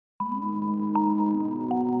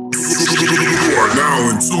You are now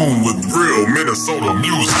in tune with real Minnesota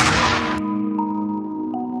music.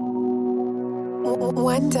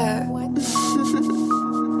 Wonder.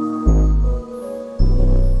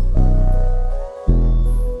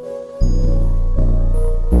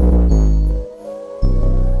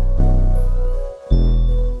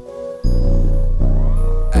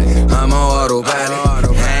 I'm on autopilot,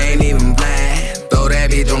 I ain't even flying. Throw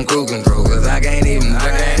that bitch on cruise control, cause I can't even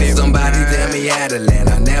drive. Somebody tell me how to land,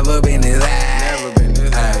 I never been this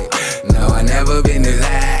high. No, I never been this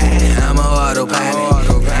high. I'm on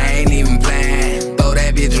autopilot, I ain't even flying. Throw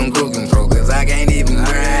that bitch on cruise control, cause I can't even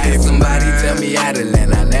drive. Somebody tell me how to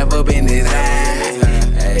land, I never been this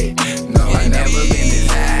high. No, I never been this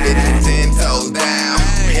high. Bitch, 10 toes down,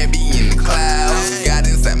 heavy in the clouds. Got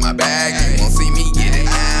inside my bag, you won't see me get it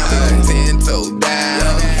out. 10 toes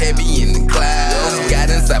down, heavy in the clouds. Got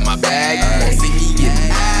inside my bag, you won't see me get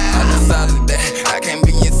it out. I decided that I can't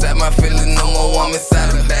be inside my feelings no more. I'm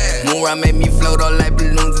inside the bag. Moonlight made me float all like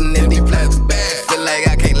balloons and empty plastic bags. Feel like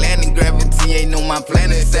I can't land in gravity, ain't on my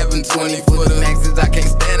planet. 720 for the maxes, I can't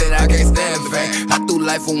stand it, I can't stand the fact. I threw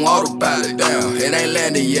life on autopilot down, it ain't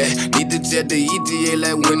landed yet. Need to jet the ETA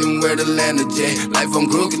like winning where the land of jet. Life on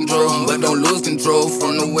cruise control, but don't lose control.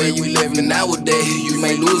 From the way you living nowadays, you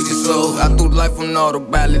may lose your soul. I threw life on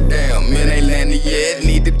autopilot down, it ain't landed yet.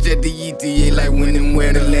 Need to jet the ETA like winning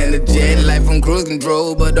where the land of jet. Life on cruise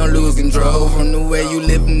control, but don't lose control. From the way you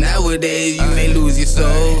living nowadays, you may lose your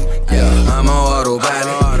soul. I'm on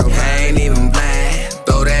autopilot, I ain't even flying.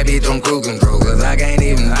 Throw that bitch on cruise control, cause I can't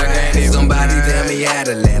even drive. Somebody tell me how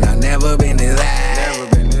to land, I never been this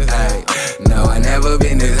high. No, I never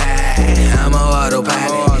been this high. I'm on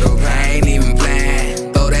autopilot, I ain't even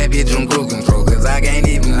flying. Throw that bitch on cruise control, cause I can't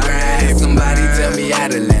even drive. Somebody tell me how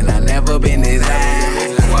to land, I never been this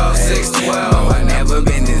high. Quell6Twelve. No, I never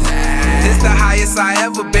been this high. This the highest I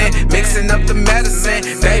ever been, mixing up the medicine.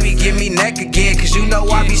 Baby, give me neck again, cause you know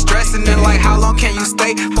I be stressing it. Like, how long can you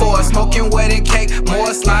stay for? Smoking wedding cake,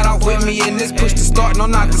 more slide off with me in this push to start, no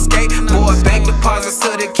not to skate. More bank deposits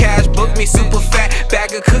to the cash, book me super fat.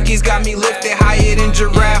 Bag of cookies got me lifted higher than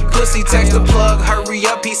giraffe. Pussy text the plug, hurry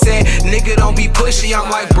up, he said, nigga don't be pushy. I'm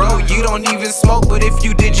like, bro, you don't even smoke, but if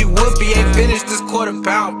you did, you would be. Ain't finished this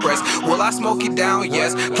quarter-pound press. Will I smoke it down?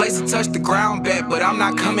 Yes. Place to touch the ground, bet, but I'm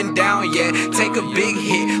not coming down yet. Take a big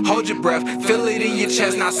hit, hold your breath, feel it in your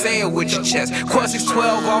chest, now say it with your chest.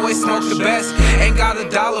 Quell6Twelve, always smoke the best. Ain't got a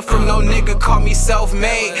dollar from no nigga, call me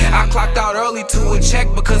self-made. I clocked out early to a check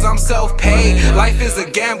because I'm self-paid. Life is a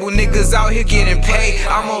gamble, niggas out here getting paid.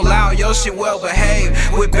 I'm on loud, your shit well behaved,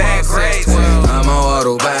 with bad grades. I'm on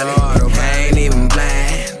autopilot, I ain't even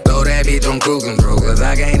flying. Throw that bitch on cruise control, cause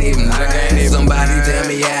I can't even drive. Somebody tell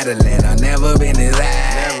me how to land, I never been this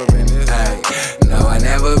high. No, I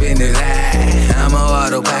never been this high. I'm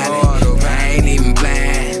on autopilot, I ain't even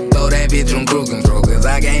flying. Throw that bitch on cruise control, cause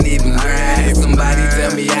I can't even drive. Somebody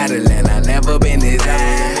tell me how to land, I never been this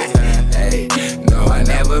high. No, I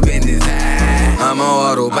never been this high. I'm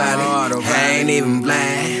on autopilot, I ain't even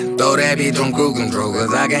flying. Throw that bitch on cruise control,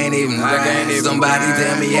 cause I can't even drive. Somebody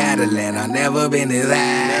tell me how to land, I never been this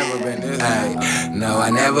high. No, I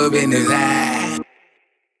never been this high.